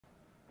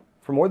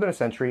For more than a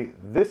century,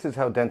 this is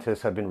how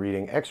dentists have been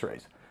reading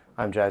x-rays.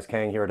 I'm Jazz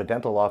Kang here at a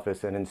dental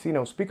office in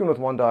Encino, speaking with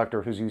one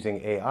doctor who's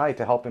using AI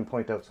to help him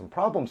point out some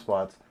problem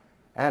spots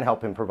and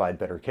help him provide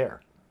better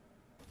care.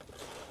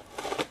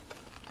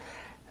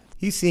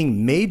 He's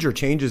seeing major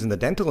changes in the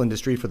dental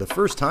industry for the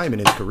first time in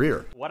his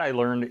career. What I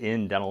learned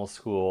in dental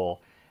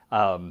school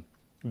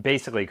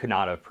basically could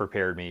not have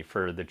prepared me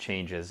for the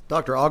changes.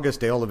 Dr.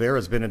 Auguste Oliveira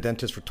has been a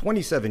dentist for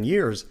 27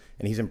 years,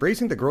 and he's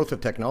embracing the growth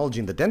of technology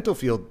in the dental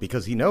field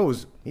because he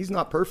knows he's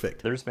not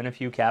perfect. There's been a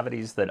few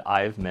cavities that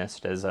I've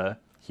missed as a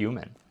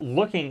human.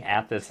 Looking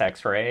at this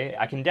x-ray,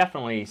 I can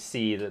definitely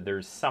see that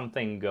there's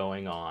something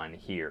going on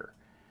here.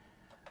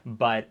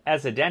 But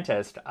as a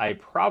dentist, I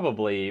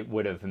probably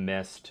would have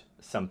missed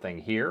something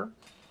here,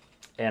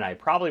 and I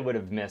probably would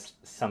have missed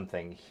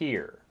something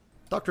here.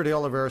 Dr. De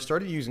Oliveira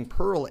started using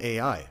Pearl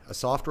AI, a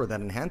software that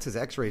enhances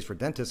x-rays for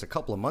dentists a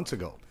couple of months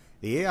ago.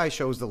 The AI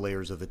shows the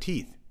layers of the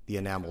teeth. The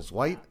enamel's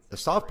white, the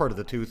soft part of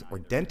the tooth or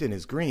dentin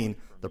is green,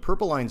 the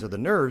purple lines are the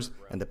nerves,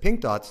 and the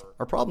pink dots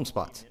are problem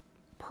spots.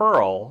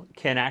 Pearl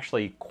can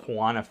actually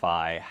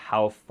quantify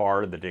how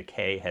far the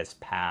decay has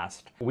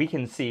passed. We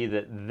can see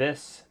that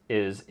this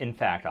is in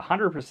fact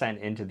 100%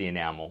 into the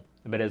enamel,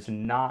 but has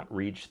not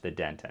reached the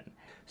dentin.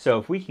 So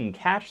if we can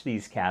catch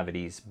these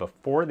cavities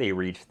before they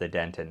reach the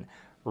dentin,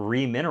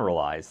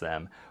 remineralize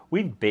them,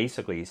 we've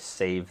basically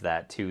saved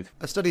that tooth.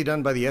 A study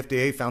done by the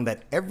FDA found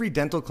that every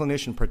dental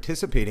clinician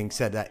participating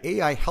said that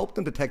AI helped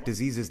them detect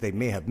diseases they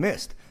may have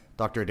missed.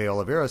 Dr. De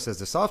Oliveira says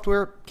the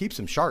software keeps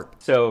him sharp.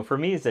 So for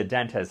me as a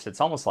dentist,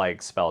 it's almost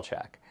like spell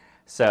check.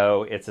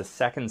 So it's a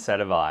second set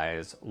of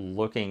eyes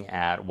looking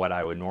at what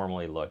I would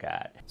normally look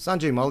at.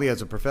 Sanjay Mully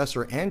is a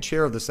professor and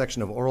chair of the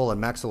section of oral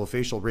and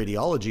maxillofacial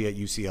radiology at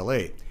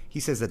UCLA. He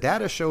says the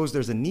data shows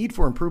there's a need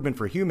for improvement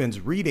for humans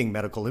reading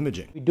medical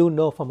imaging. We do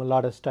know from a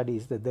lot of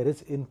studies that there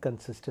is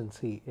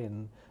inconsistency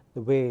in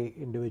the way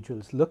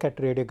individuals look at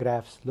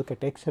radiographs, look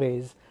at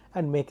x-rays,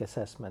 and make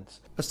assessments.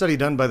 A study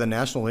done by the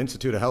National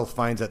Institute of Health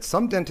finds that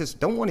some dentists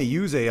don't want to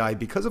use AI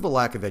because of a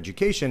lack of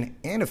education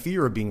and a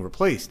fear of being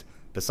replaced.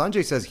 But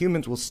Sanjay says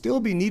humans will still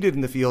be needed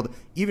in the field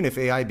even if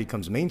AI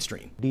becomes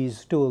mainstream.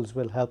 These tools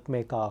will help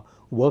make our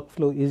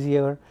workflow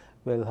easier,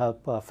 will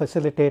help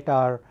facilitate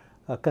our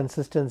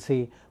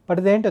consistency, but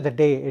at the end of the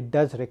day, it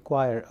does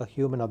require a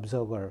human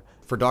observer.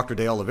 For Dr.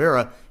 De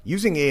Oliveira,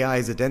 using AI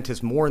as a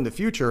dentist more in the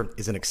future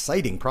is an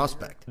exciting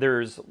prospect.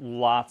 There's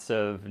lots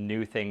of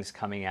new things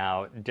coming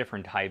out,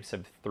 different types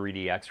of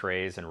 3D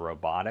x-rays and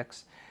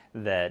robotics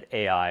that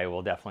AI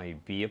will definitely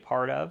be a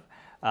part of,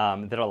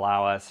 that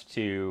allow us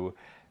to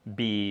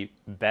be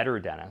better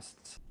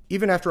dentists.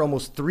 Even after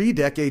almost 3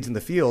 decades in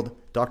the field,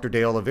 Dr.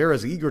 De Oliveira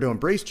is eager to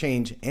embrace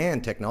change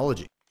and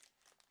technology.